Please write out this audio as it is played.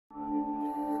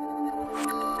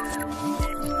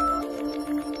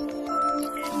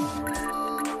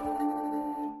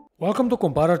Welcome to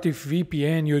Comparative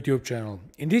VPN YouTube channel.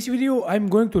 In this video I'm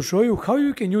going to show you how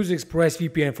you can use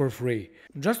ExpressVPN for free.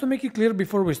 Just to make it clear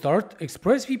before we start,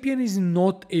 ExpressVPN is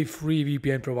not a free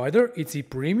VPN provider, it's a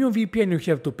premium VPN you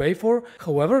have to pay for.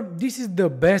 However, this is the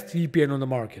best VPN on the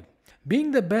market.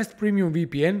 Being the best premium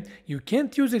VPN, you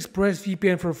can't use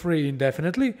ExpressVPN for free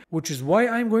indefinitely, which is why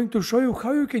I'm going to show you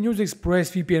how you can use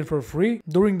ExpressVPN for free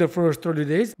during the first 30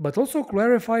 days, but also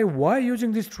clarify why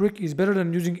using this trick is better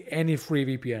than using any free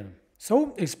VPN.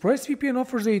 So, ExpressVPN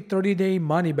offers a 30-day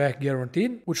money-back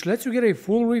guarantee, which lets you get a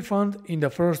full refund in the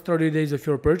first 30 days of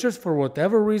your purchase for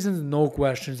whatever reasons, no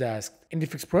questions asked. And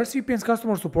if ExpressVPN's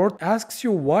customer support asks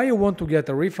you why you want to get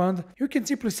a refund, you can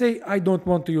simply say I don't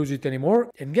want to use it anymore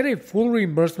and get a full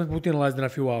reimbursement within less than a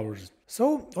few hours.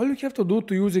 So, all you have to do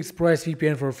to use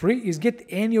ExpressVPN for free is get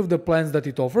any of the plans that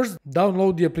it offers,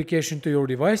 download the application to your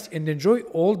device and enjoy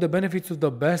all the benefits of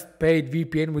the best paid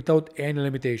VPN without any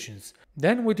limitations.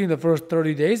 Then, within the first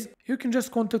 30 days, you can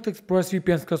just contact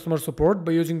ExpressVPN's customer support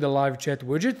by using the live chat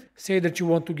widget, say that you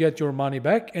want to get your money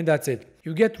back, and that's it.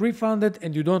 You get refunded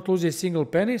and you don't lose a single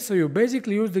penny, so you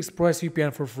basically used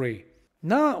ExpressVPN for free.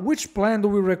 Now, which plan do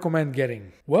we recommend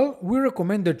getting? Well, we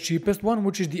recommend the cheapest one,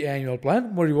 which is the annual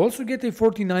plan, where you also get a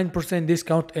 49%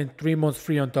 discount and 3 months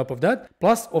free on top of that,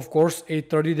 plus of course a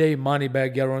 30-day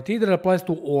money-back guarantee that applies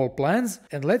to all plans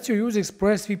and lets you use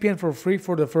ExpressVPN for free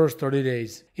for the first 30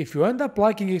 days. If you end up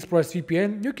liking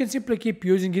ExpressVPN, you can simply keep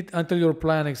using it until your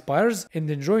plan expires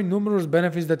and enjoy numerous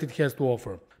benefits that it has to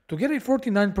offer. To get a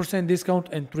 49% discount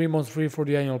and 3 months free for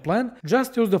the annual plan,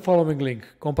 just use the following link,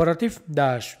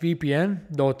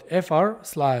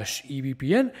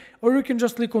 comparative-vpn.fr/evpn, or you can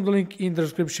just click on the link in the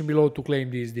description below to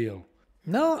claim this deal.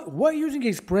 Now, why using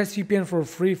ExpressVPN for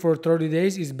free for 30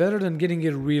 days is better than getting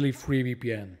a really free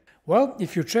VPN? Well,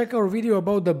 if you check our video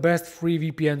about the best free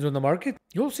VPNs on the market,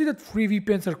 you'll see that free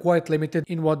VPNs are quite limited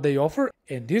in what they offer,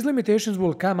 and these limitations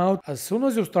will come out as soon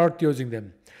as you start using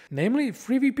them. Namely,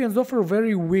 free VPNs offer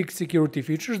very weak security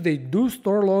features, they do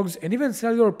store logs and even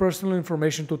sell your personal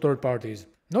information to third parties.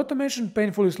 Not to mention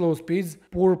painfully slow speeds,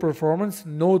 poor performance,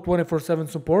 no 24/7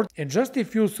 support, and just a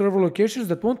few server locations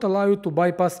that won't allow you to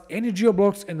bypass any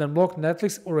geoblocks and unblock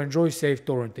Netflix or enjoy safe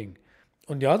torrenting.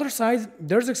 On the other side,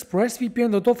 there's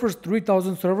ExpressVPN that offers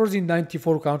 3000 servers in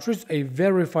 94 countries, a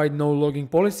verified no-logging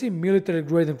policy,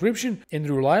 military-grade encryption, and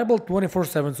reliable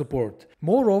 24/7 support.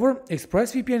 Moreover,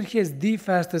 ExpressVPN has the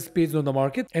fastest speeds on the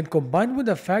market, and combined with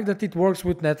the fact that it works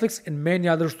with Netflix and many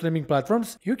other streaming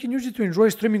platforms, you can use it to enjoy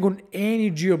streaming on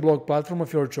any geoblock platform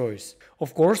of your choice.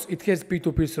 Of course, it has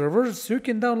P2P servers, so you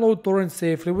can download torrents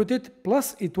safely with it,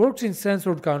 plus it works in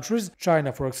censored countries,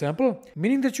 China for example,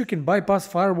 meaning that you can bypass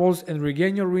firewalls and regain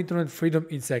your internet freedom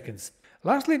in seconds.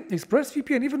 Lastly,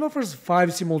 ExpressVPN even offers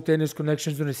 5 simultaneous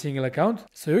connections on a single account,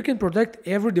 so you can protect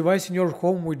every device in your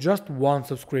home with just one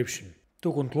subscription.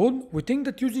 To conclude, we think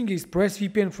that using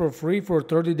ExpressVPN for free for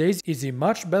 30 days is a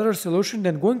much better solution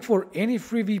than going for any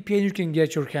free VPN you can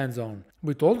get your hands on.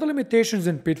 With all the limitations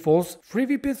and pitfalls, free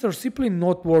VPNs are simply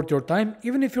not worth your time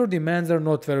even if your demands are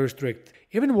not very strict.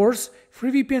 Even worse,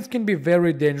 free VPNs can be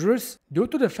very dangerous due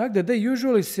to the fact that they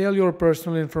usually sell your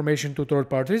personal information to third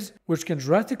parties, which can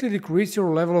drastically decrease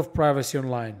your level of privacy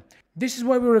online. This is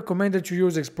why we recommend that you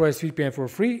use ExpressVPN for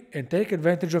free and take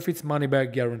advantage of its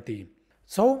money-back guarantee.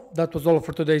 So, that was all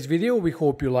for today's video, we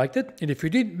hope you liked it, and if you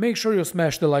did, make sure you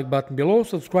smash the like button below,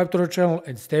 subscribe to our channel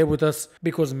and stay with us,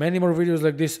 because many more videos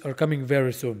like this are coming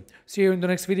very soon. See you in the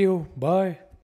next video, bye!